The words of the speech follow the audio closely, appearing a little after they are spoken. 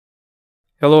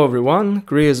Hello everyone,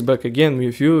 Chris back again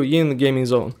with you in Gaming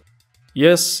Zone.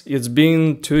 Yes, it's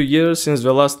been 2 years since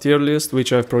the last tier list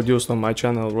which I've produced on my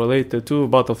channel related to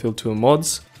Battlefield 2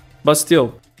 mods, but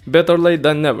still, better late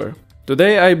than never.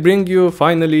 Today I bring you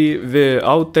finally the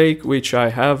outtake which I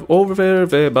have over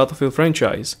the Battlefield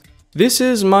franchise. This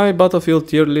is my Battlefield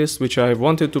tier list which I've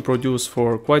wanted to produce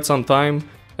for quite some time,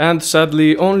 and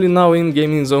sadly only now in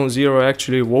Gaming Zone 0 I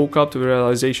actually woke up to the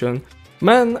realization,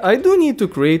 man, I do need to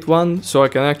create one so I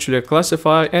can actually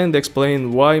classify and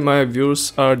explain why my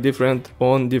views are different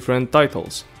on different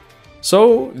titles.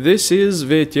 So this is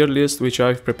the tier list which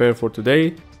I've prepared for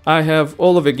today. I have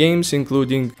all of the games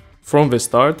including from the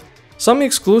start, some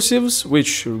exclusives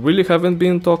which really haven't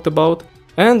been talked about,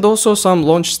 and also some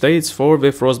launch states for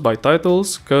the Frostbite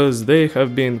titles, cause they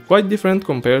have been quite different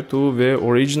compared to the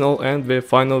original and the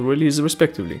final release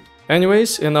respectively.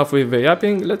 Anyways, enough with the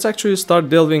yapping, let's actually start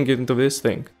delving into this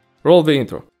thing. Roll the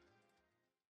intro.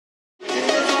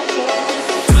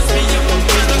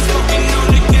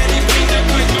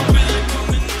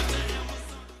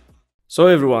 So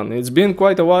everyone, it's been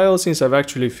quite a while since I've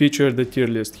actually featured the tier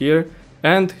list here,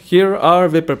 and here are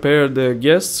the prepared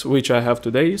guests which I have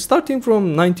today, starting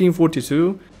from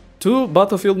 1942 to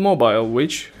Battlefield Mobile,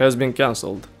 which has been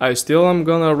cancelled. I still am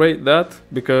gonna rate that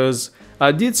because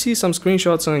I did see some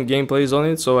screenshots and gameplays on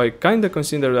it, so I kinda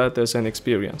consider that as an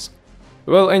experience.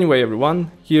 Well, anyway everyone,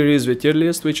 here is the tier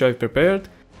list which I've prepared,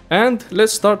 and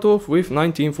let's start off with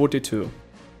 1942.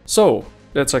 So,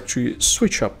 let's actually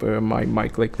switch up my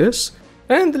mic like this,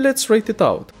 and let's rate it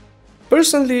out.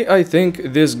 Personally, I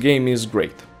think this game is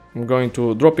great. I'm going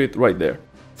to drop it right there.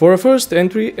 For a first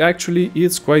entry, actually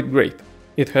it's quite great.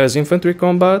 It has infantry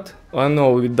combat, I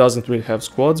know it doesn't really have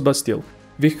squads, but still.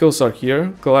 Vehicles are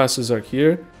here, classes are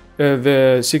here,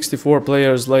 the 64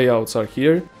 players layouts are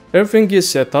here, everything is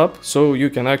set up so you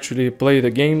can actually play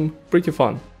the game pretty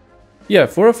fun. Yeah,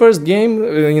 for a first game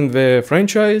in the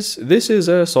franchise, this is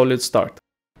a solid start.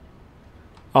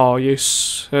 Oh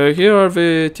yes, here are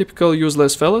the typical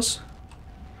useless fellas.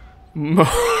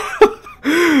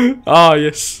 Ah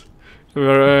yes,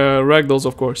 ragdolls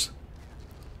of course.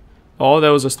 Oh, that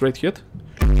was a straight hit.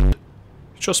 It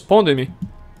just spawned in me.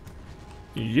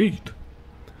 Yeet.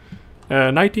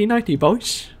 1990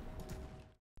 boys.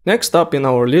 Next up in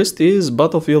our list is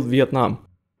Battlefield Vietnam.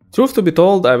 Truth to be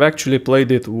told, I've actually played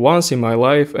it once in my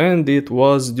life, and it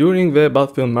was during the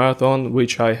Battlefield Marathon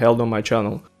which I held on my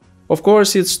channel. Of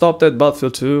course it stopped at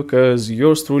Battlefield 2 cause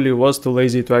yours truly was too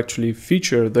lazy to actually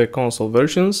feature the console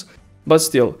versions, but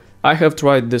still, I have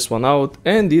tried this one out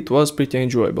and it was pretty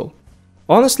enjoyable.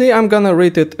 Honestly, I'm gonna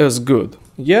rate it as good.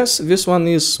 Yes, this one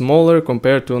is smaller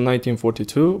compared to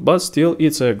 1942, but still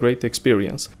it's a great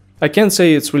experience. I can't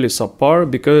say it's really subpar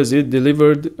because it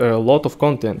delivered a lot of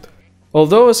content.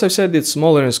 Although, as I said, it's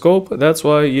smaller in scope, that's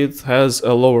why it has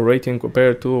a lower rating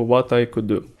compared to what I could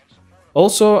do.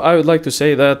 Also, I would like to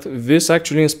say that this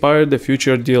actually inspired the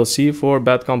future DLC for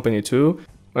Bad Company 2,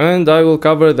 and I will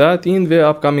cover that in the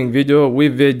upcoming video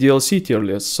with the DLC tier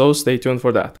list, so stay tuned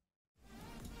for that.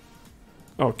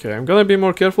 Okay, I'm gonna be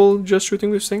more careful just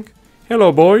shooting this thing.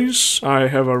 Hello boys, I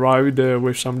have arrived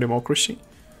with some democracy.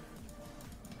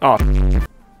 Ah.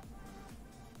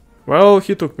 Well,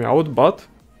 he took me out, but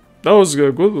that was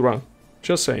a good run,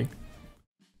 just saying.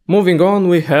 Moving on,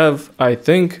 we have, I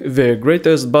think, the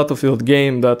greatest Battlefield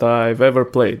game that I've ever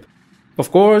played.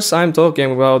 Of course, I'm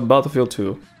talking about Battlefield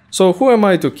 2. So who am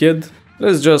I to kid?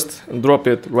 Let's just drop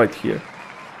it right here.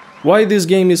 Why this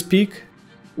game is peak?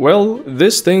 Well,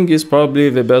 this thing is probably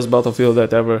the best Battlefield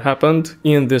that ever happened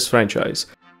in this franchise.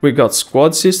 We got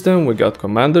squad system, we got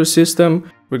commander system,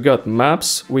 we got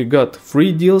maps, we got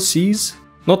free DLCs.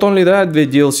 Not only that, the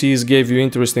DLCs gave you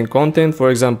interesting content, for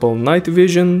example night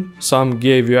vision, some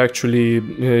gave you actually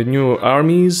new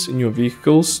armies, new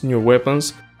vehicles, new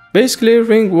weapons. Basically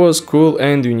everything was cool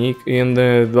and unique in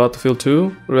the Battlefield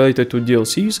 2 related to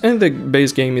DLCs and the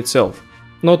base game itself.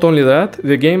 Not only that,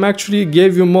 the game actually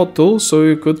gave you mod tools so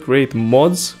you could create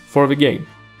mods for the game,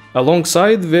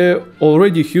 alongside the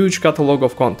already huge catalog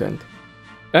of content.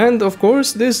 And of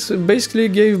course, this basically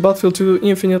gave Battlefield 2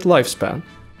 infinite lifespan.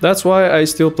 That's why I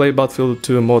still play Battlefield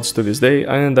 2 mods to this day,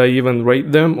 and I even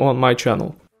rate them on my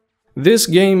channel. This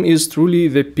game is truly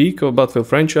the peak of Battlefield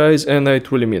franchise, and I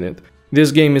truly mean it.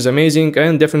 This game is amazing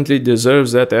and definitely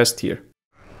deserves that S tier.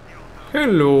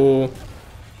 Hello.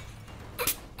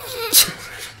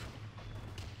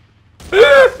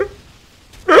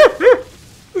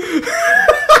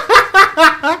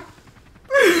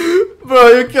 Bro,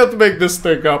 you can't make this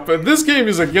thing up. This game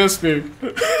is against me.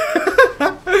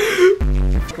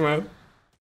 Man.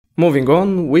 Moving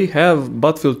on, we have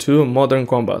Battlefield 2 Modern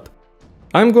Combat.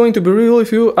 I'm going to be real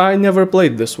with you, I never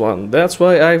played this one, that's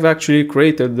why I've actually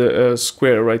created a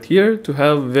square right here to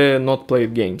have the not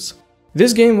played games.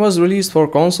 This game was released for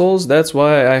consoles, that's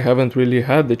why I haven't really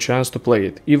had the chance to play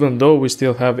it, even though we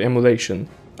still have emulation.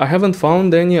 I haven't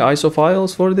found any ISO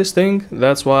files for this thing,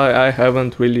 that's why I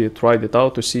haven't really tried it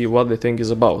out to see what the thing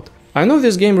is about. I know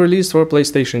this game released for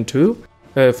PlayStation 2,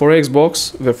 for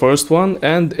Xbox, the first one,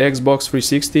 and Xbox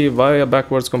 360 via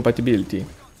backwards compatibility.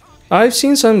 I've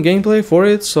seen some gameplay for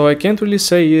it, so I can't really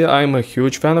say I'm a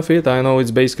huge fan of it. I know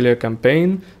it's basically a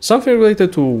campaign, something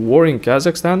related to war in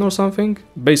Kazakhstan or something,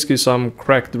 basically some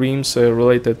cracked dreams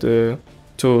related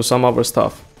to some other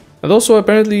stuff. And also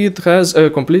apparently it has a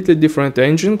completely different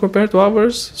engine compared to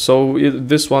ours, so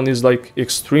this one is like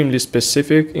extremely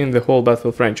specific in the whole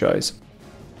Battlefield franchise.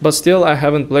 But still I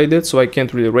haven't played it, so I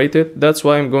can't really rate it, that's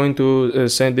why I'm going to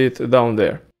send it down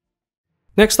there.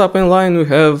 Next up in line we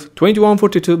have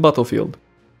 2142 Battlefield.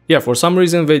 Yeah, for some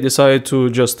reason they decided to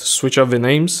just switch up the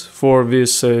names for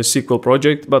this sequel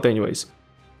project, but anyways.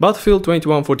 Battlefield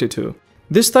 2142.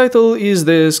 This title is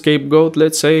the scapegoat,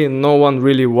 let's say. No one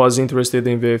really was interested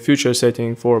in the future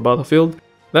setting for Battlefield.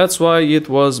 That's why it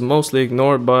was mostly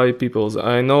ignored by people.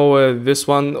 I know this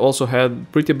one also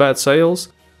had pretty bad sales.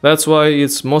 That's why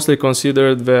it's mostly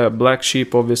considered the black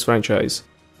sheep of this franchise.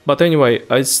 But anyway,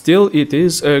 it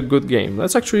is a good game.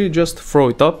 Let's actually just throw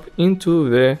it up into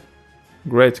the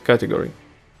great category.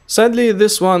 Sadly,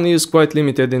 this one is quite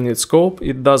limited in its scope.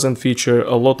 It doesn't feature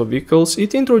a lot of vehicles.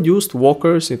 It introduced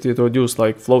walkers, it introduced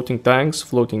like floating tanks,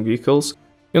 floating vehicles,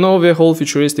 you know, the whole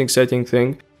futuristic setting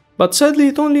thing. But sadly,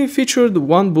 it only featured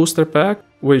one booster pack,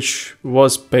 which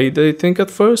was paid I think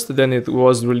at first, then it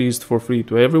was released for free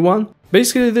to everyone.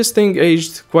 Basically, this thing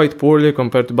aged quite poorly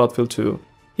compared to Battlefield 2.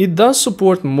 It does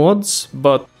support mods,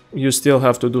 but you still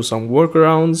have to do some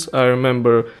workarounds. I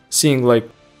remember seeing like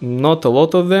not a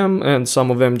lot of them, and some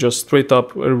of them just straight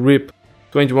up rip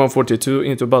 2142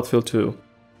 into Battlefield 2.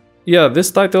 Yeah,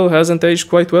 this title hasn't aged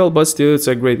quite well, but still it's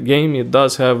a great game. It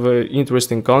does have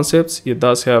interesting concepts, it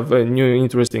does have new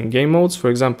interesting game modes, for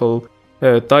example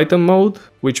Titan mode,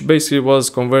 which basically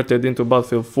was converted into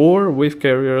Battlefield 4 with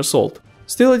Carrier Assault.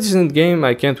 Still a decent game,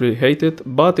 I can't really hate it,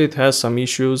 but it has some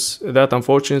issues that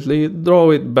unfortunately draw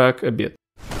it back a bit.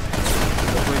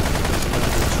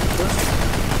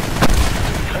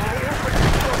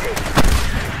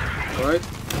 Alright,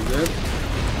 I'm dead.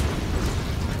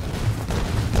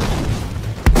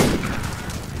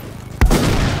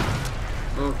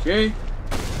 Okay.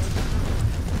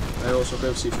 I also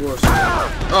have C4, so...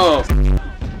 Oh!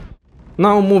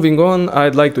 Now moving on,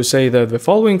 I'd like to say that the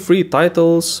following 3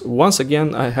 titles, once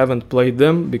again I haven't played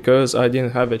them because I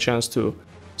didn't have a chance to.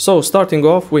 So starting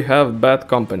off we have Bad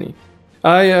Company.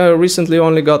 I recently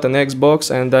only got an Xbox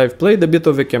and I've played a bit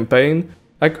of the campaign.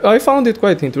 I found it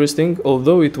quite interesting,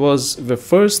 although it was the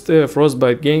first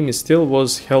Frostbite game, it still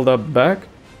was held up back.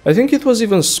 I think it was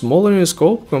even smaller in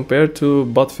scope compared to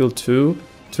Battlefield 2.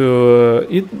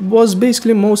 It was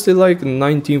basically mostly like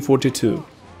 1942.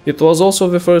 It was also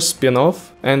the first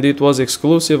spin-off, and it was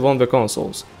exclusive on the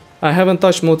consoles. I haven't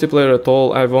touched multiplayer at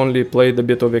all, I've only played a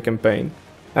bit of the campaign.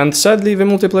 And sadly the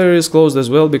multiplayer is closed as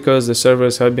well because the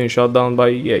servers have been shut down by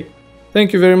EA.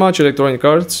 Thank you very much Electronic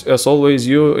Arts, as always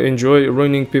you enjoy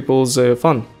ruining people's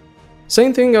fun.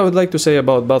 Same thing I would like to say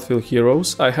about Battlefield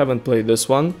Heroes, I haven't played this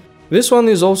one. This one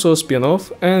is also a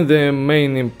spin-off, and the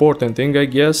main important thing I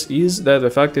guess is that the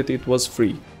fact that it was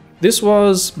free. This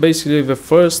was basically the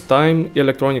first time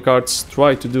Electronic Arts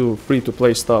tried to do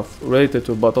free-to-play stuff related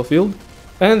to Battlefield,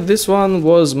 and this one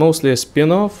was mostly a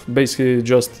spin-off, basically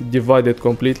just divided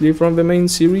completely from the main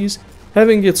series,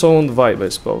 having its own vibe I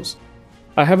suppose.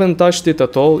 I haven't touched it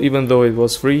at all even though it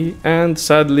was free, and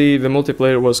sadly the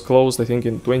multiplayer was closed I think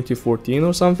in 2014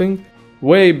 or something,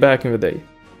 way back in the day.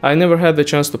 I never had the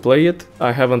chance to play it,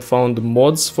 I haven't found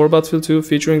mods for Battlefield 2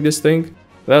 featuring this thing.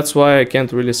 That's why I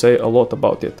can't really say a lot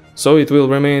about it, so it will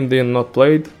remain in not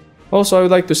played. Also I would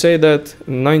like to say that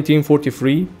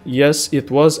 1943, yes,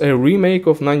 it was a remake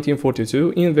of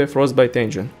 1942 in the Frostbite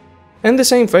engine. And the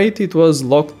same fate, it was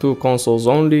locked to consoles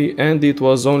only and it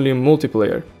was only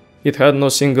multiplayer. It had no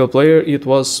single player, it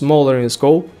was smaller in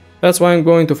scope, that's why I'm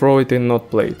going to throw it in not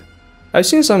played. I've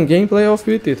seen some gameplay of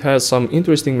it, it has some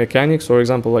interesting mechanics, for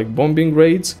example like bombing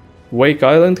raids. Wake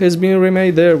Island has been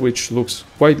remade there, which looks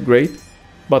quite great.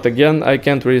 But again, I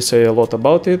can't really say a lot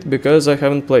about it because I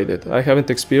haven't played it. I haven't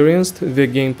experienced the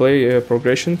gameplay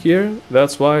progression here,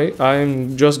 that's why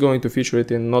I'm just going to feature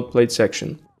it in not played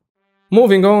section.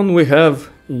 Moving on, we have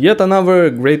yet another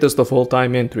greatest of all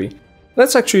time entry.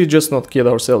 Let's actually just not kid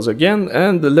ourselves again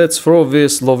and let's throw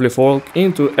this lovely folk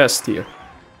into S tier.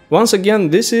 Once again,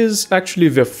 this is actually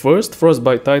the first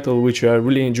Frostbite title which I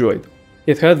really enjoyed.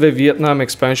 It had the Vietnam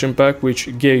expansion pack,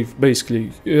 which gave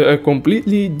basically a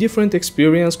completely different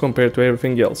experience compared to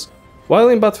everything else. While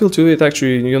in Battlefield 2 it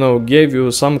actually, gave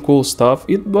you some cool stuff,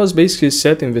 it was basically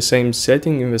set in the same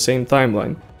setting, in the same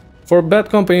timeline. For Bad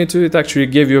Company 2 it actually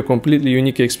gave you a completely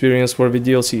unique experience for the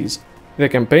DLCs. The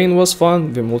campaign was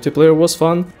fun, the multiplayer was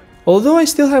fun, although I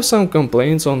still have some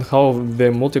complaints on how the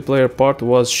multiplayer part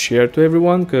was shared to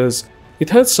everyone, cause it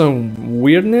had some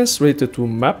weirdness related to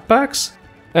map packs.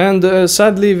 And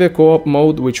sadly the co-op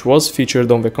mode, which was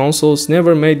featured on the consoles,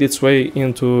 never made its way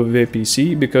into the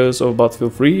PC because of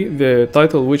Battlefield 3, the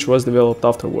title which was developed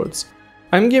afterwards.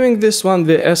 I'm giving this one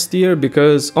the S tier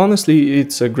because honestly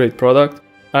it's a great product.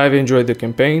 I've enjoyed the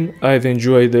campaign, I've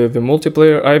enjoyed the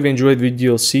multiplayer, I've enjoyed the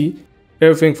DLC,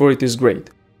 everything for it is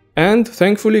great. And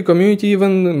thankfully community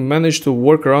even managed to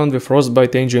work around the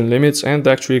Frostbite engine limits and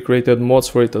actually created mods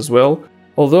for it as well.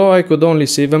 Although I could only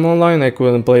see them online, I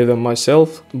couldn't play them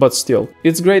myself, but still,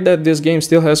 it's great that this game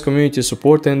still has community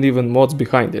support and even mods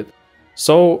behind it.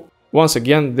 So, once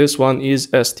again, this one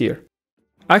is S tier.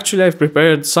 Actually, I've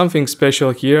prepared something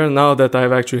special here now that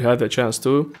I've actually had a chance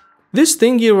to. This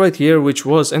thingy right here, which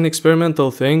was an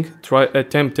experimental thing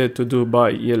attempted to do by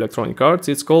Electronic Arts,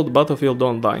 it's called Battlefield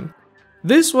Online.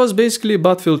 This was basically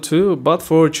Battlefield 2, but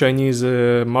for Chinese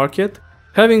market.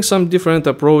 Having some different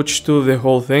approach to the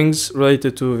whole things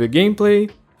related to the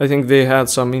gameplay. I think they had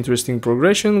some interesting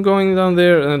progression going down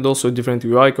there and also different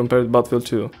UI compared to Battlefield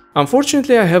 2.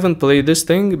 Unfortunately I haven't played this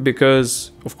thing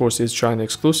because of course it's China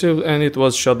exclusive and it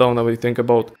was shut down I think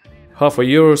about half a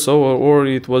year or so, or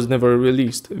it was never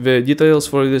released. The details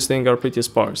for this thing are pretty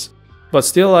sparse. But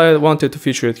still I wanted to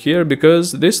feature it here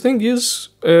because this thing is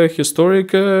a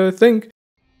historic thing.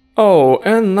 Oh,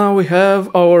 and now we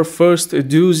have our first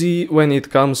doozy when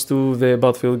it comes to the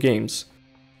Battlefield games.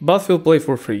 Battlefield Play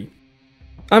for Free.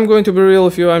 I'm going to be real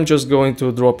with you, I'm just going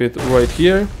to drop it right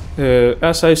here.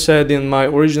 As I said in my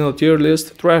original tier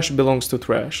list, trash belongs to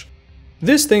trash.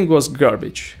 This thing was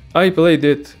garbage. I played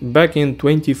it back in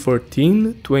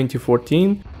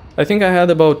 2014. I think I had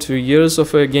about 2 years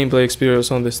of gameplay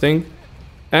experience on this thing.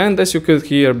 And as you could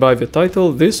hear by the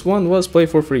title, this one was Play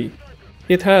for Free.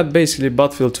 It had basically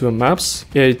Battlefield 2 maps,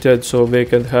 edited so they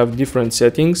could have different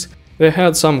settings. They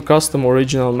had some custom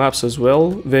original maps as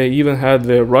well. They even had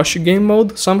the Rush game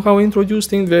mode somehow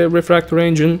introduced in the Refractor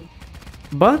engine.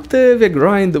 But the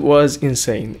grind was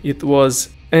insane. It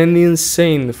was an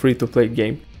insane free-to-play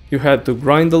game. You had to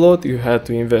grind a lot, you had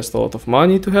to invest a lot of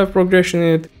money to have progression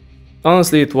in it.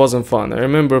 Honestly, it wasn't fun. I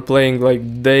remember playing like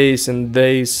days and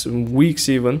days, weeks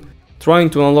even, trying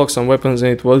to unlock some weapons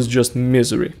and it was just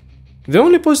misery. The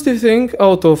only positive thing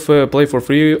out of Play for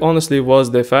Free honestly was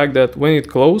the fact that when it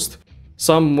closed,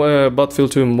 some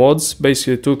Battlefield 2 mods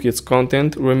basically took its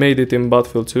content, remade it in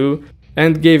Battlefield 2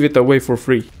 and gave it away for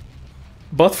free.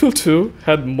 Battlefield 2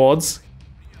 had mods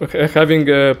having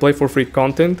Play for Free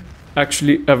content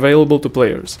actually available to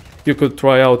players. You could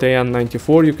try out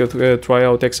AN94, you could try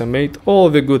out XM8,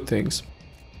 all the good things.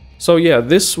 So yeah,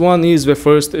 this one is the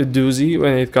first doozy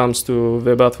when it comes to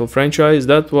the Battlefield franchise,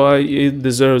 that's why it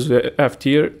deserves the F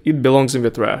tier, it belongs in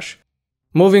the trash.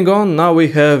 Moving on, now we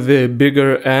have the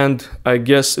bigger and, I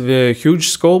guess, the huge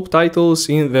scope titles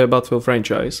in the Battlefield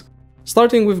franchise.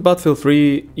 Starting with Battlefield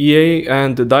 3, EA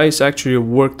and DICE actually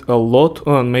worked a lot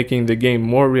on making the game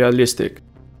more realistic.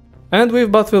 And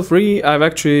with Battlefield 3, I've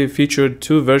actually featured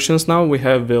two versions now. We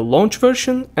have the launch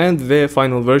version and the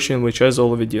final version, which has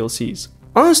all of the DLCs.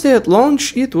 Honestly, at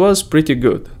launch it was pretty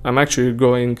good. I'm actually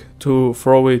going to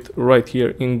throw it right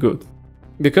here in good.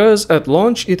 Because at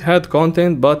launch it had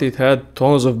content, but it had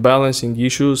tons of balancing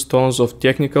issues, tons of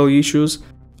technical issues.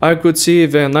 I could see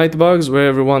the night bugs where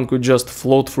everyone could just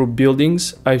float through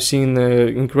buildings. I've seen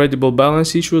incredible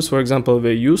balance issues, for example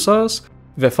the USAs,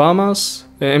 the FAMAS,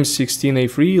 the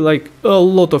M16A3, like a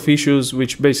lot of issues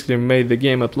which basically made the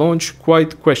game at launch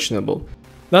quite questionable.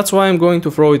 That's why I'm going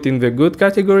to throw it in the good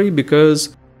category,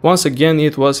 because once again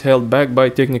it was held back by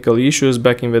technical issues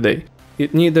back in the day.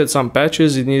 It needed some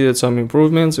patches, it needed some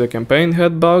improvements, the campaign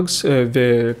had bugs,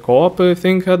 the co-op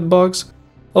thing had bugs.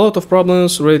 A lot of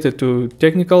problems related to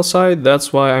technical side,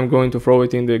 that's why I'm going to throw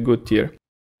it in the good tier.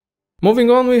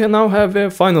 Moving on, we now have a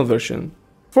final version.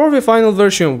 For the final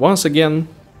version, once again,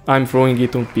 I'm throwing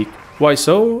it on peak. Why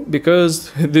so?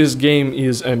 Because this game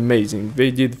is amazing.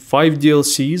 They did 5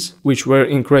 DLCs, which were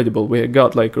incredible. We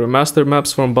got like remaster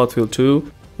maps from Battlefield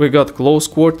 2, we got close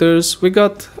quarters, we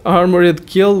got armored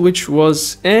kill, which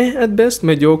was at best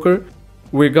mediocre.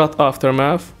 We got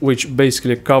Aftermath, which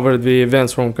basically covered the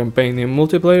events from campaign in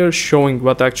multiplayer, showing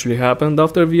what actually happened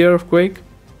after the earthquake.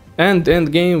 and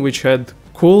endgame, which had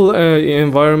cool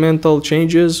environmental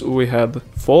changes. We had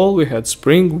fall, we had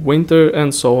spring, winter, and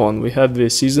so on. We had the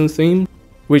season theme,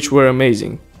 which were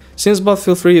amazing. Since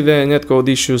Battlefield 3, the netcode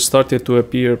issues started to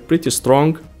appear pretty strong,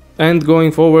 and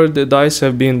going forward the DICE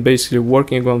have been basically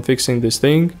working on fixing this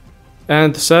thing,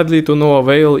 and sadly to no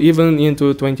avail even into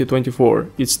 2024.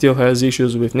 It still has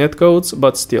issues with netcodes,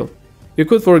 but still. You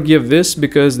could forgive this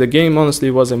because the game honestly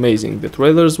was amazing. The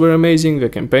trailers were amazing, the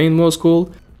campaign was cool,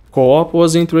 co-op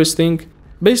was interesting.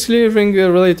 Basically everything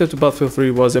related to Battlefield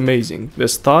 3 was amazing. The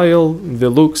style, the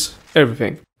looks,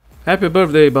 everything. Happy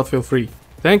birthday Battlefield 3.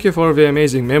 Thank you for the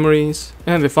amazing memories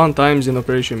and the fun times in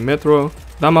Operation Metro,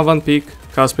 Damavan Peak,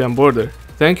 Caspian Border.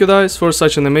 Thank you DICE for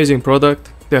such an amazing product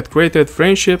that created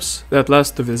friendships that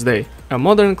last to this day. A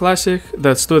modern classic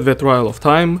that stood the trial of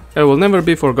time and will never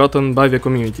be forgotten by the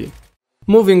community.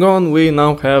 Moving on, we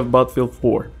now have Battlefield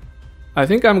 4. I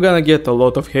think I'm gonna get a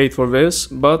lot of hate for this,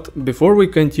 but before we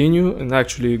continue and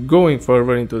actually going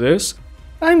further into this,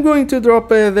 I'm going to drop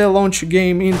the launch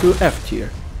game into F tier.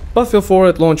 Battlefield 4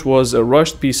 at launch was a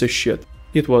rushed piece of shit.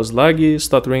 It was laggy,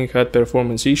 stuttering, had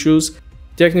performance issues,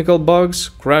 technical bugs,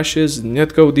 crashes,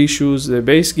 netcode issues, the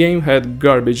base game had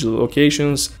garbage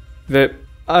locations.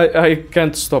 I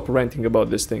can't stop ranting about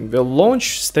this thing. The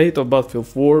launch state of Battlefield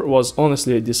 4 was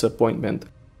honestly a disappointment.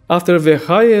 After the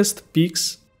highest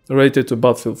peaks related to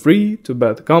Battlefield 3, to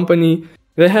Bad Company,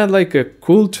 they had like a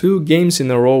cool 2 games in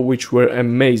a row which were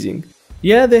amazing.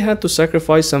 Yeah, they had to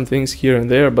sacrifice some things here and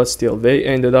there, but still, they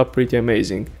ended up pretty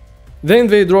amazing. Then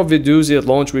they dropped the doozy at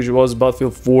launch, which was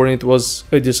Battlefield 4, and it was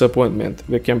a disappointment.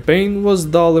 The campaign was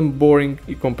dull and boring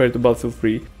compared to Battlefield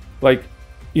 3. Like,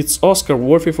 it's Oscar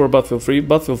worthy for Battlefield 3,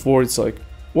 Battlefield 4 it's like,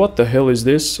 what the hell is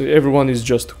this? Everyone is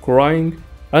just crying.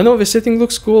 I know the setting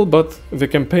looks cool, but the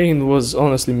campaign was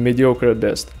honestly mediocre at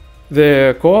best.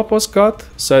 The co-op was cut,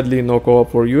 sadly no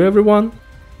co-op for you everyone.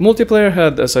 Multiplayer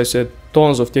had, as I said,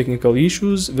 tons of technical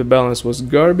issues, the balance was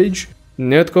garbage,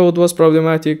 netcode was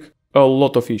problematic, a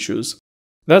lot of issues.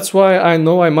 That's why I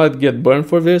know I might get burned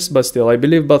for this, but still I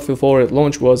believe Battlefield 4 at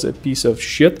launch was a piece of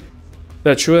shit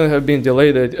that shouldn't have been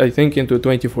delayed, I think, into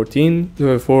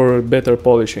 2014 for better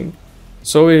polishing,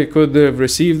 so it could have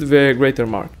received the greater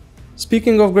mark.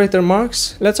 Speaking of greater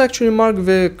marks, let's actually mark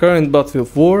the current Battlefield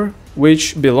 4,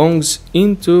 which belongs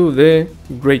into the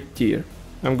great tier.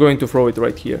 I'm going to throw it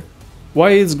right here.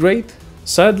 Why it's great?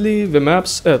 Sadly, the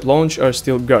maps at launch are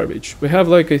still garbage. We have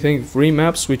like I think 3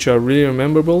 maps which are really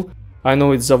memorable. I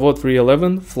know it's Zavod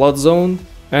 311, Flood Zone,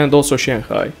 and also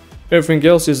Shanghai. Everything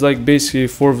else is like basically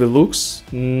for the looks,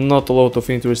 not a lot of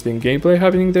interesting gameplay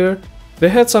happening there. They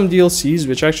had some DLCs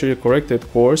which actually corrected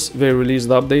course, they released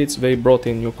updates, they brought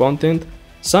in new content.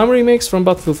 Some remakes from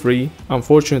Battlefield 3,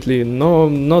 unfortunately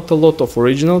not a lot of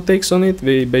original takes on it,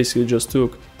 they basically just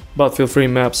took Battlefield 3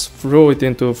 maps, threw it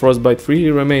into Frostbite 3,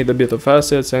 remade a bit of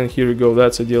assets, and here you go,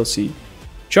 that's a DLC.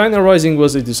 China Rising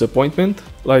was a disappointment,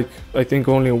 like I think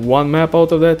only 1 map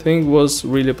out of that thing was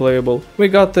really playable. We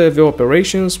got the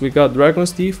Operations, we got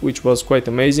Dragon's Teeth, which was quite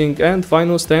amazing, and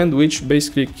Final Stand, which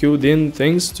basically queued in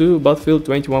things to Battlefield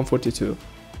 2142.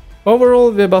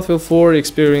 Overall, the Battlefield 4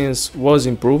 experience was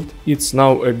improved, it's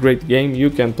now a great game, you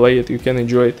can play it, you can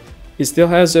enjoy it. It still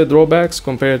has drawbacks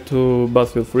compared to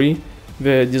Battlefield 3.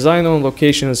 The design on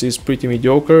locations is pretty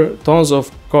mediocre, tons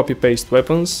of copy-paste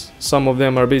weapons, some of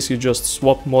them are basically just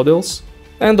swap models.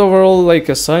 And overall, like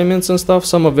assignments and stuff,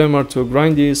 some of them are too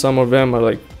grindy, some of them are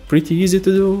like pretty easy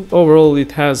to do. Overall,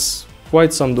 it has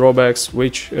quite some drawbacks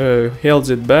which holds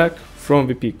it back from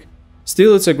the peak.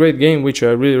 Still, it's a great game which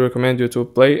I really recommend you to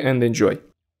play and enjoy.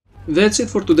 That's it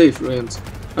for today, friends.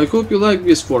 I hope you like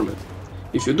this format.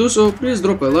 If you do so, please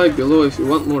drop a like below if you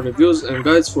want more reviews and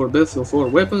guides for Battlefield 4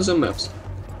 weapons and maps.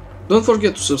 Don't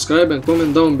forget to subscribe and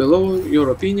comment down below your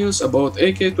opinions about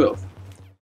AK-12.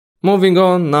 Moving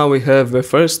on, now we have the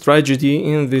first tragedy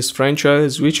in this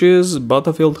franchise, which is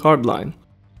Battlefield Hardline.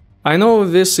 I know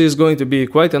this is going to be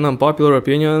quite an unpopular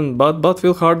opinion, but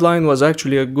Battlefield Hardline was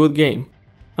actually a good game.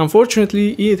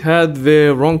 Unfortunately, it had the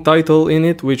wrong title in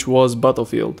it, which was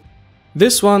Battlefield.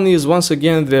 This one is once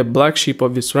again the black sheep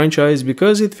of this franchise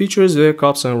because it features the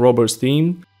cops and robbers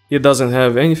theme. It doesn't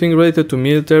have anything related to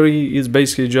military, it's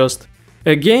basically just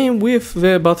a game with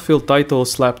the Battlefield title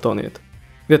slapped on it.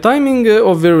 The timing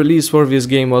of the release for this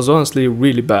game was honestly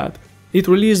really bad. It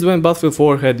released when Battlefield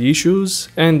 4 had issues,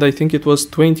 and I think it was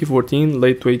 2014,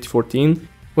 late 2014,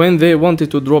 when they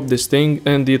wanted to drop this thing,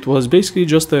 and it was basically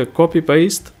just a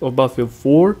copy-paste of Battlefield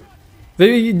 4.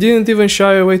 They didn't even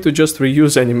shy away to just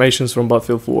reuse animations from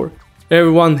Battlefield 4.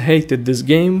 Everyone hated this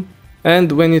game,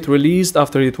 and when it released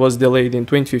after it was delayed in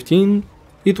 2015,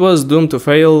 it was doomed to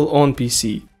fail on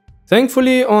PC.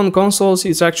 Thankfully, on consoles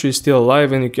it's actually still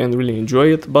alive and you can really enjoy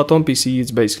it, but on PC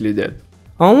it's basically dead.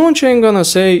 On launch I'm gonna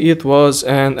say it was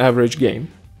an average game.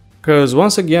 Cause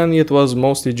once again it was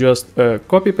mostly just a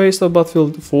copy-paste of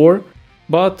Battlefield 4,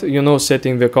 but you know,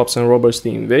 setting the cops and robbers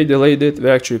theme. They delayed it,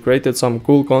 they actually created some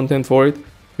cool content for it,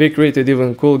 they created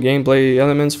even cool gameplay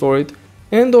elements for it,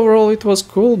 and overall it was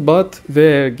cool, but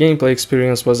the gameplay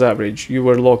experience was average. You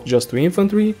were locked just to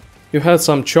infantry, you had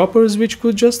some choppers which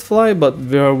could just fly, but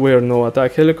there were no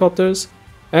attack helicopters,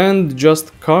 and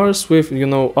just cars with, you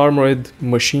know, armored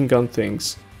machine gun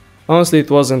things. Honestly, it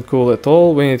wasn't cool at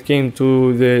all. When it came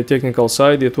to the technical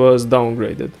side, it was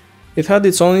downgraded. It had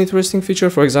its own interesting feature.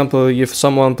 For example, if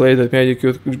someone played at medic,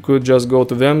 you could just go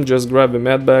to them, just grab a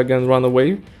med bag and run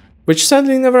away, which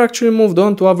sadly never actually moved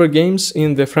on to other games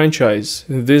in the franchise.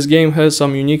 This game has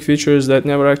some unique features that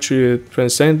never actually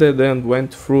transcended and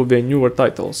went through the newer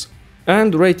titles.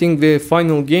 And rating the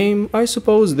final game, I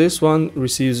suppose this one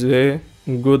receives a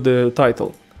good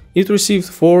title. It received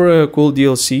 4 cool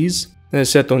DLCs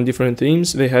set on different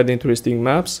themes, they had interesting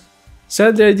maps.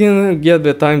 Sadly I didn't get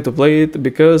the time to play it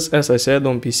because, as I said,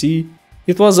 on PC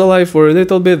it was alive for a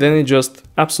little bit, then it just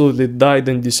absolutely died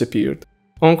and disappeared.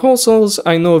 On consoles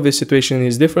I know the situation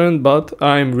is different, but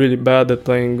I'm really bad at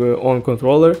playing on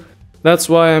controller. That's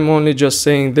why I'm only just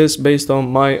saying this based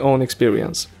on my own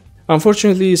experience.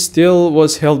 Unfortunately, it still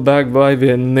was held back by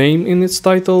the name in its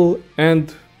title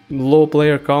and low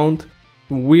player count,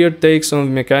 weird takes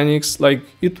on mechanics, like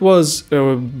it was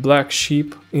a black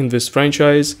sheep in this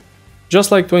franchise,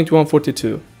 just like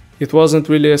 2142. It wasn't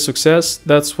really a success,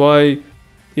 that's why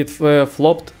it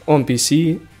flopped on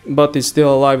PC, but it's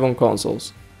still alive on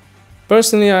consoles.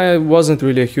 Personally, I wasn't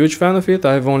really a huge fan of it.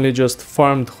 I've only just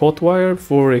farmed Hotwire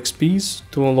for XPs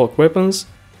to unlock weapons.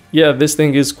 Yeah, this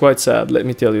thing is quite sad, let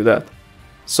me tell you that.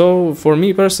 So, for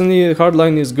me personally,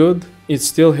 Hardline is good. It's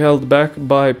still held back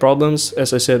by problems,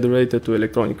 as I said, related to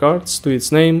Electronic Arts, to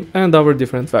its name, and other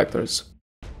different factors.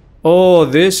 Oh,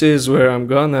 this is where I'm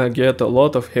gonna get a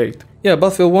lot of hate. Yeah,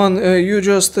 Battlefield 1, you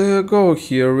just go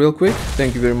here real quick,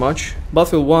 thank you very much.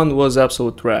 Battlefield 1 was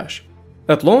absolute trash.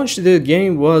 At launch, the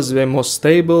game was the most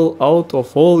stable out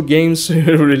of all games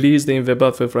released in the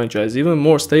Battlefield franchise, even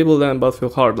more stable than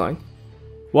Battlefield Hardline.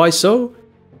 Why so?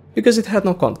 Because it had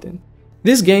no content.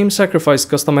 This game sacrificed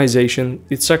customization,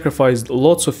 it sacrificed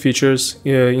lots of features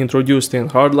introduced in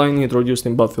Hardline, introduced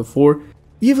in Battlefield 4,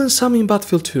 even some in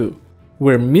Battlefield 2,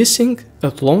 were missing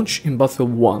at launch in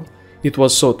Battlefield 1. It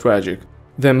was so tragic.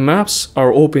 The maps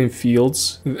are open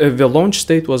fields, the launch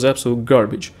state was absolute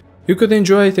garbage. You could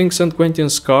enjoy, I think, St.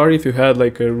 Quentin's Scar if you had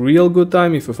like a real good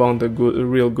time, if you found a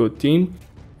real good team.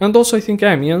 And also I think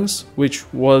Amiens,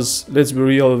 which was, let's be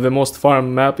real, the most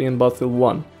farmed map in Battlefield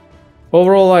 1.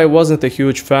 Overall, I wasn't a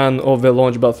huge fan of the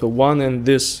launch Battlefield 1 and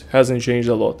this hasn't changed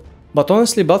a lot. But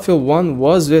honestly, Battlefield 1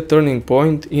 was the turning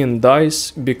point in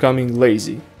DICE becoming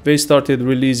lazy. They started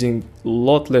releasing a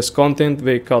lot less content,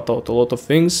 they cut out a lot of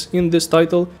things in this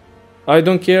title. I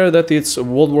don't care that it's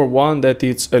World War I, that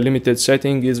it's a limited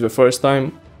setting, it's the first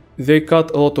time. They cut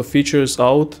a lot of features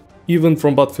out, even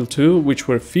from Battlefield 2, which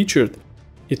were featured.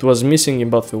 It was missing in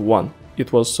Battlefield 1.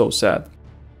 It was so sad.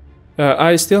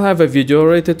 I still have a video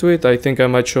related to it, I think I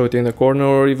might show it in the corner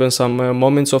or even some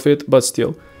moments of it, but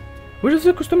still. Where is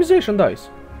the customization dice?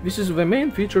 This is the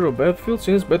main feature of Battlefield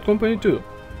since Bad Company 2.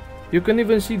 You can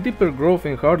even see deeper growth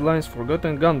in Hardline's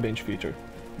forgotten gun bench feature,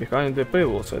 behind the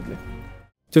paywall sadly.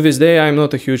 To this day I'm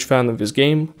not a huge fan of this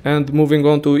game, and moving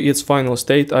on to its final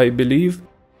state, I believe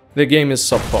the game is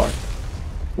subpar.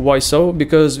 Why so?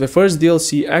 Because the first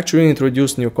DLC actually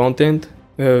introduced new content,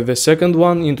 the second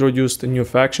one introduced new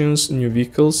factions, new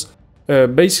vehicles,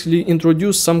 basically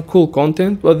introduced some cool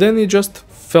content, but then it just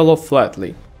fell off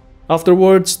flatly.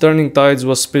 Afterwards, Turning Tides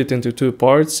was split into 2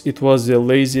 parts, it was the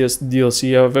laziest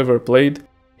DLC I've ever played.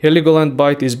 Heligoland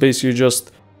Bight is basically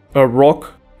just a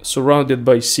rock surrounded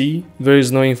by sea, there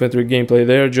is no infantry gameplay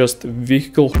there, just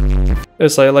vehicle,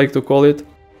 as I like to call it.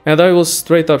 And I will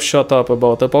straight up shut up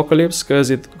about Apocalypse,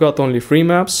 cause it got only 3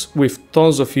 maps, with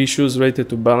tons of issues related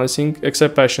to balancing,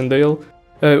 except Passchendaele.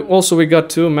 Also we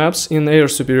got 2 maps in air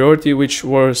superiority, which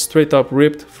were straight up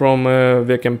ripped from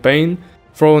the campaign,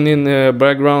 thrown in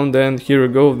background, and here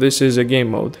we go, this is a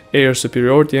game mode, air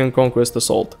superiority and conquest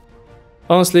assault.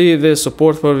 Honestly, the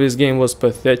support for this game was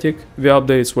pathetic, the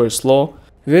updates were slow.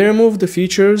 They removed the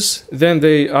features, then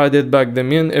they added back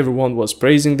them in, everyone was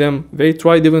praising them. They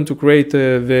tried even to create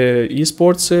the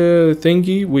esports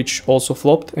thingy, which also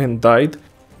flopped and died.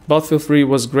 Battlefield 3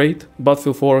 was great,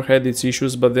 Battlefield 4 had its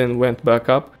issues but then went back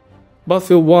up.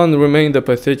 Battlefield 1 remained a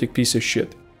pathetic piece of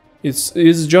shit.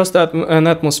 It's just an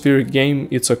atmospheric game,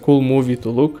 it's a cool movie to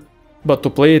look. but to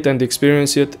play it and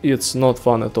experience it, it's not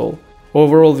fun at all.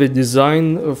 Overall, the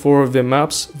design for the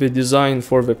maps, the design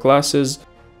for the classes,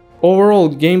 overall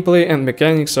gameplay and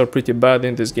mechanics are pretty bad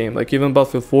in this game. Like even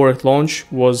Battlefield 4 at launch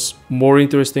was more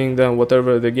interesting than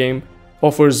whatever the game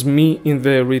offers me in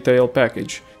the retail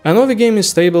package. I know the game is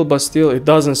stable, but still it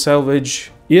doesn't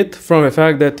salvage it from the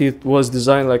fact that it was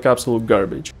designed like absolute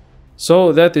garbage.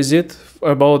 So that is it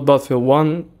about Battlefield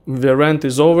 1. The rant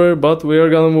is over, but we are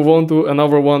gonna move on to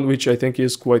another one which I think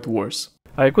is quite worse.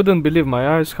 I couldn't believe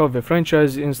my eyes how the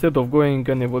franchise, instead of going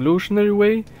an evolutionary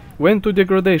way, went to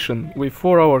degradation, with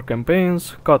 4-hour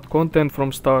campaigns, cut content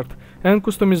from start, and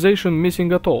customization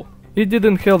missing at all. It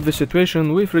didn't help the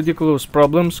situation with ridiculous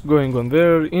problems going on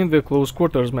there in the close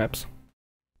quarters maps.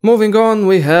 Moving on,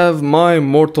 we have my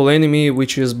mortal enemy,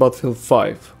 which is Battlefield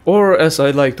 5, or as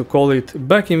I like to call it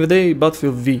back in the day,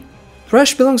 Battlefield V.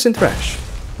 Trash belongs in trash.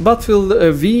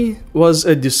 Battlefield V was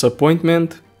a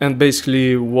disappointment and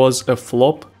basically was a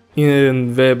flop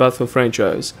in the Battlefield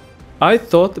franchise. I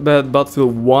thought that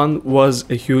Battlefield 1 was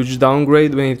a huge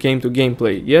downgrade when it came to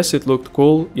gameplay. Yes, it looked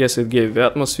cool, yes, it gave the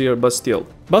atmosphere, but still.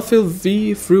 Battlefield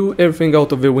V threw everything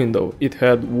out of the window. It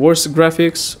had worse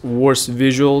graphics, worse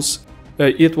visuals,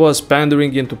 it was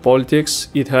pandering into politics,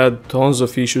 it had tons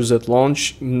of issues at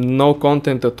launch, no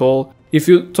content at all. If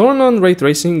you turn on ray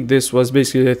tracing, this was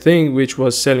basically the thing which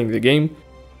was selling the game.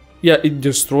 Yeah, it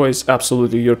destroys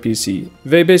absolutely your PC.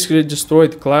 They basically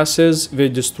destroyed classes, they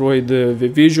destroyed the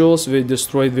visuals, they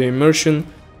destroyed the immersion.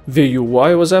 The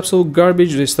UI was absolute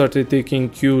garbage. They started taking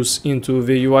cues into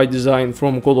the UI design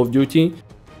from Call of Duty.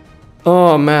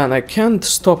 Oh man, I can't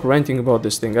stop ranting about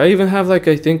this thing. I even have like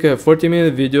I think a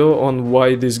 40-minute video on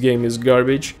why this game is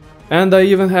garbage. And I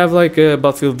even have like a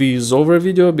Battlefield V is over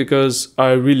video because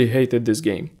I really hated this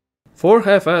game. 4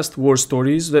 half-assed war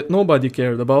stories that nobody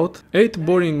cared about, 8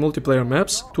 boring multiplayer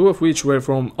maps, 2 of which were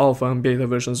from alpha and beta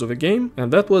versions of the game,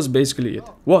 and that was basically it.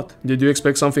 What? Did you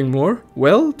expect something more?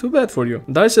 Well, too bad for you.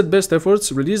 DICE at best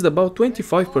efforts released about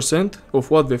 25%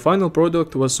 of what the final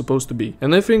product was supposed to be,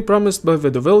 and everything promised by the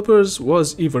developers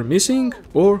was either missing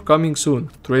or coming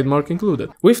soon, trademark included.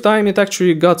 With time it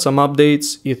actually got some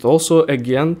updates. It also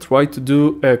again tried to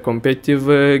do a competitive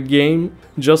game.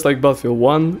 Just like Battlefield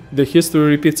 1, the history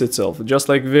repeats itself. Just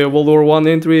like the World War I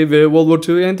entry, the World War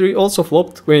II entry also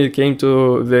flopped when it came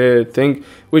to the thing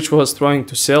which was trying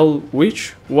to sell,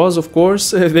 which was of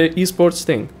course the esports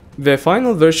thing. The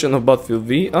final version of Battlefield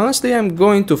V, honestly I'm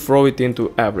going to throw it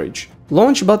into average.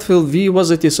 Launch Battlefield V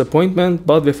was a disappointment,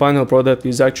 but the final product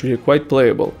is actually quite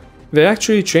playable. They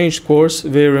actually changed course,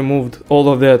 they removed all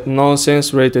of that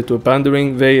nonsense related to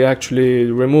pandering, they actually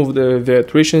removed the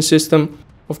attrition system.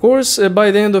 Of course,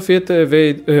 by the end of it,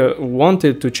 they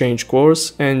wanted to change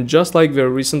course, and just like the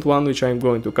recent one, which I'm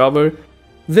going to cover,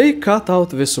 they cut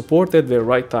out the support at the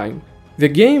right time. The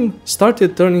game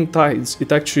started turning tides,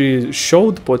 it actually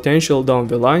showed potential down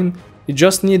the line. It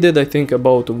just needed, I think,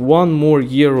 about 1 more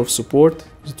year of support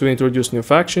to introduce new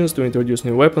factions, to introduce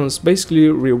new weapons, basically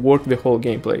rework the whole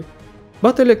gameplay.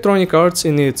 But Electronic Arts,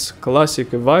 in its classic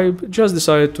vibe, just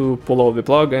decided to pull out the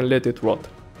plug and let it rot.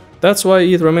 That's why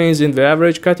it remains in the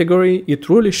average category. It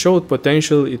truly showed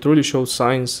potential, it truly showed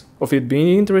signs of it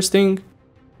being interesting,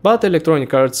 but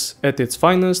Electronic Arts at its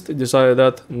finest decided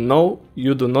that no,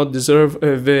 you do not deserve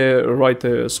the right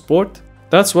support.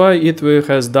 That's why it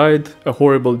has died a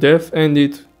horrible death and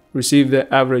it received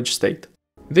the average state.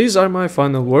 These are my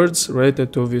final words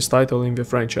related to this title in the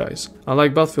franchise.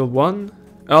 Unlike Battlefield 1,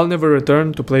 I'll never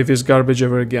return to play this garbage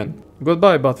ever again.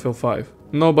 Goodbye Battlefield 5.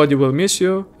 Nobody will miss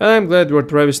you, and I'm glad your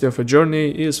travesty of a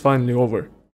journey is finally over.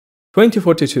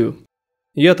 2042.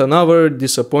 Yet another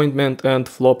disappointment and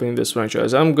flop in this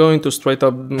franchise. I'm going to straight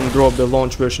up drop the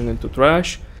launch version into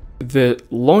trash. The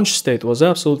launch state was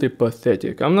absolutely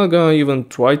pathetic. I'm not gonna even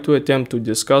try to attempt to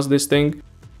discuss this thing.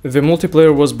 The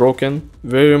multiplayer was broken.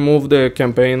 They removed the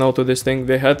campaign out of this thing.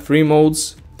 They had 3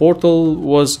 modes. Portal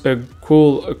was a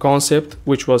cool concept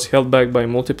which was held back by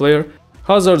multiplayer.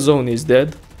 Hazard Zone is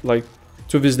dead, like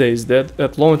to this day is dead.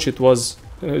 At launch it was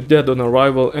dead on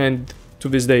arrival and to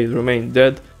this day it remained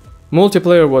dead.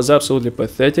 Multiplayer was absolutely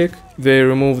pathetic. They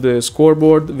removed the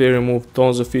scoreboard, they removed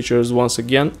tons of features once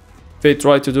again. They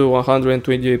tried to do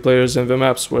 128 players and the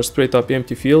maps were straight up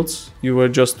empty fields. You were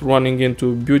just running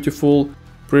into beautiful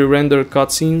pre-rendered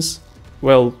cutscenes.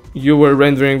 Well, you were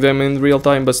rendering them in real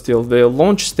time, but still, the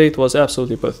launch state was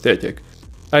absolutely pathetic.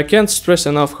 I can't stress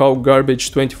enough how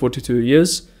garbage 2042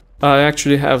 is. I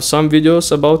actually have some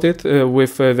videos about it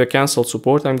with the cancelled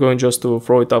support. I'm going just to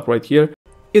throw it up right here.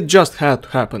 It just had to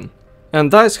happen. And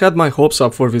DICE had my hopes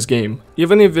up for this game,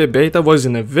 even if the beta was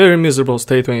in a very miserable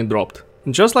state when it dropped.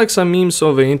 Just like some memes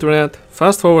of the internet,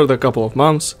 fast forward a couple of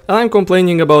months, and I'm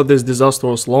complaining about this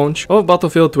disastrous launch of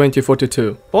Battlefield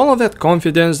 2042. All of that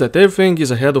confidence that everything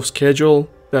is ahead of schedule,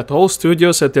 that all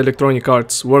studios at Electronic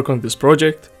Arts work on this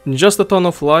project, just a ton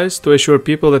of lies to assure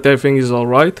people that everything is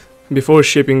alright before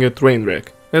shipping a Trainwreck.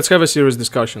 Let's have a serious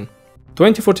discussion.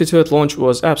 2042 at launch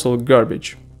was absolute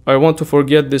garbage. I want to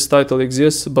forget this title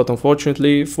exists, but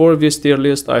unfortunately for this tier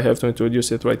list I have to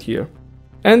introduce it right here.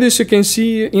 And as you can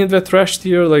see in the trash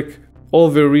tier, like all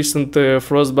the recent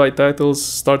Frostbite titles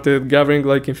started gathering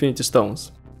like infinity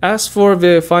stones. As for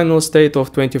the final state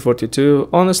of 2042,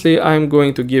 honestly I'm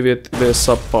going to give it the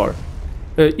subpar.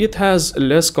 It has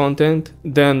less content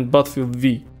than Battlefield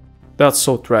V. That's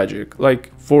so tragic.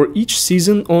 Like for each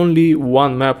season only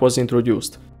one map was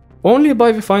introduced. Only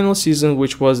by the final season,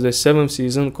 which was the 7th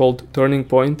season called Turning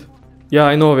Point. Yeah,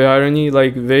 I know the irony,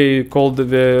 like they called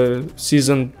the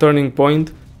season Turning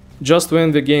Point just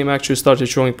when the game actually started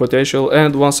showing potential,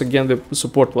 and once again the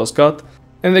support was cut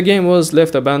and the game was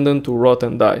left abandoned to rot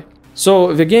and die.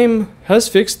 So the game has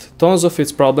fixed tons of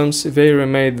its problems, they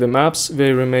remade the maps,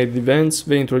 they remade the events,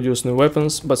 they introduced new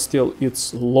weapons, but still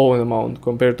it's low in amount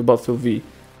compared to Battlefield V.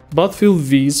 Battlefield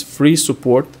V's free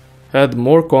support had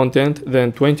more content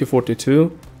than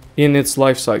 2042 in its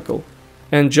life cycle.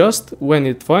 And just when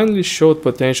it finally showed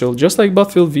potential, just like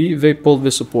Battlefield V, they pulled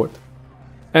the support.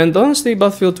 And honestly,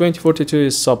 Battlefield 2042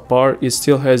 is subpar, it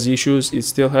still has issues, it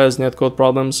still has netcode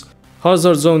problems.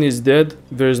 Hazard Zone is dead,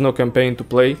 there is no campaign to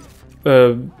play.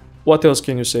 What else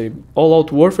can you say? All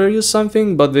Out Warfare is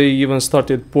something, but they even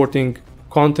started porting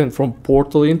content from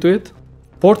Portal into it.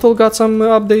 Portal got some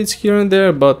updates here and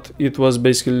there, but it was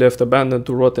basically left abandoned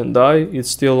to rot and die. It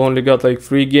still only got like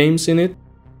 3 games in it,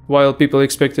 while people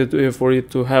expected for it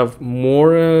to have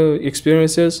more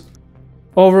experiences.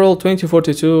 Overall,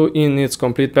 2042 in its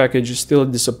complete package is still a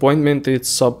disappointment, it's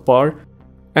subpar,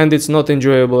 and it's not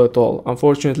enjoyable at all.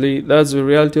 Unfortunately, that's the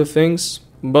reality of things.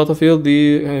 Battlefield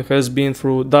has been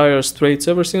through dire straits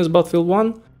ever since Battlefield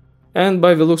 1, and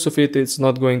by the looks of it, it's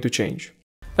not going to change.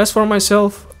 As for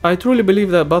myself, I truly believe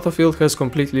that Battlefield has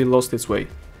completely lost its way.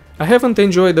 I haven't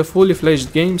enjoyed a fully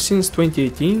fledged game since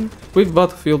 2018 with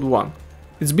Battlefield 1.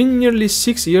 It's been nearly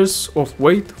 6 years of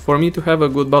wait for me to have a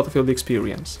good Battlefield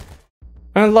experience.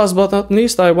 And last but not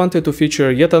least, I wanted to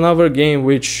feature yet another game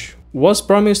which was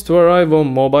promised to arrive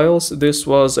on mobiles. This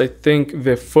was, I think,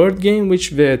 the 3rd game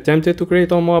which they attempted to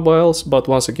create on mobiles, but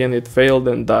once again it failed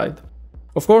and died.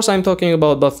 Of course, I'm talking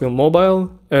about Battlefield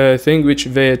Mobile, a thing which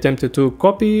they attempted to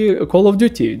copy Call of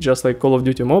Duty. Just like Call of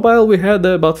Duty Mobile, we had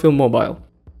Battlefield Mobile.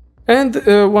 And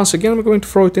once again, we're going to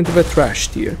throw it into the trash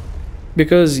tier.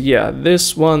 Because yeah,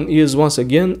 this one is once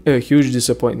again a huge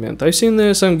disappointment. I've seen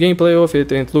some gameplay of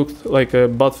it and it looked like a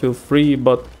Battlefield 3,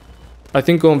 but I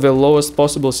think on the lowest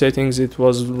possible settings it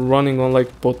was running on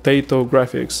like potato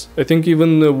graphics. I think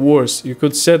even worse, you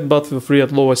could set Battlefield 3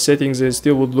 at lowest settings and it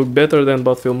still would look better than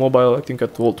Battlefield Mobile, I think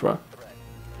at Ultra.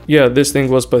 Yeah, this thing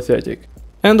was pathetic.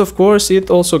 And of course it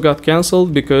also got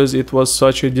cancelled because it was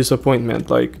such a disappointment.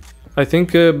 Like, I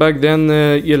think back then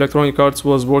Electronic Arts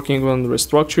was working on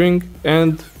restructuring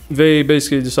and they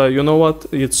basically decided, you know what,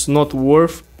 it's not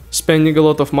worth spending a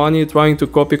lot of money trying to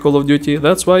copy Call of Duty.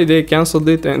 That's why they cancelled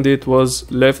it and it was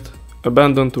left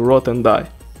abandoned to rot and die.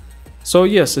 So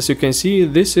yes, as you can see,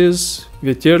 this is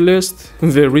the tier list.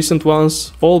 The recent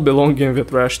ones all belong in the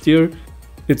trash tier.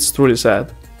 It's truly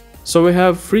sad. So we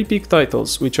have 3 peak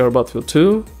titles, which are Battlefield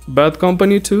 2, Bad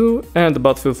Company 2 and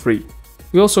Battlefield 3.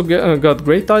 We also got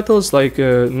great titles like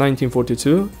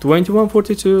 1942,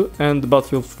 2142 and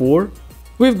Battlefield 4,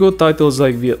 with good titles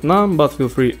like Vietnam,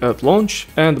 Battlefield 3 at launch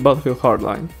and Battlefield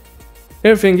Hardline.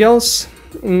 Everything else,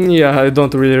 yeah, I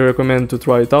don't really recommend to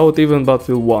try it out, even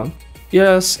Battlefield 1.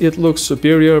 Yes, it looks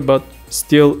superior, but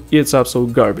still it's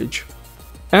absolute garbage.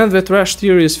 And the trash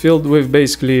tier is filled with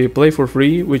basically Play for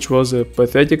Free, which was a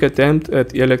pathetic attempt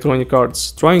at Electronic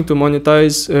Arts trying to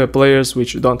monetize players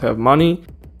which don't have money,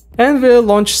 and the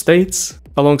launch states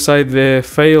alongside the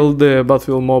failed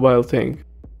Battlefield Mobile thing.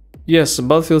 Yes,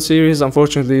 Battlefield series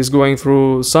unfortunately is going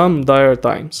through some dire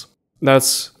times.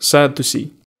 That's sad to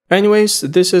see. Anyways,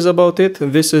 this is about it.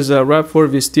 This is a wrap for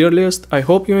this tier list. I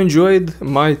hope you enjoyed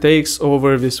my takes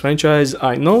over this franchise.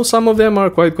 I know some of them are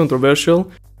quite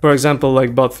controversial, for example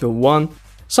like Battlefield 1.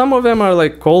 Some of them are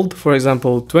like cold, for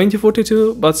example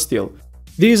 2042, but still.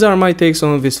 These are my takes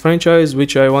on this franchise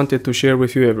which I wanted to share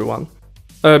with you everyone.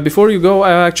 Before you go,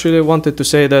 I actually wanted to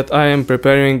say that I am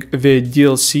preparing the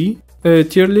DLC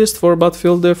tier list for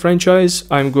Battlefield franchise.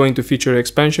 I'm going to feature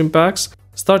expansion packs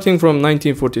starting from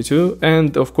 1942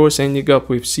 and of course ending up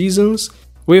with seasons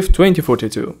with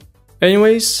 2042.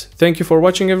 Anyways, thank you for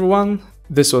watching everyone.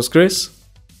 This was Chris,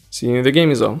 see you in the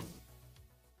gaming zone.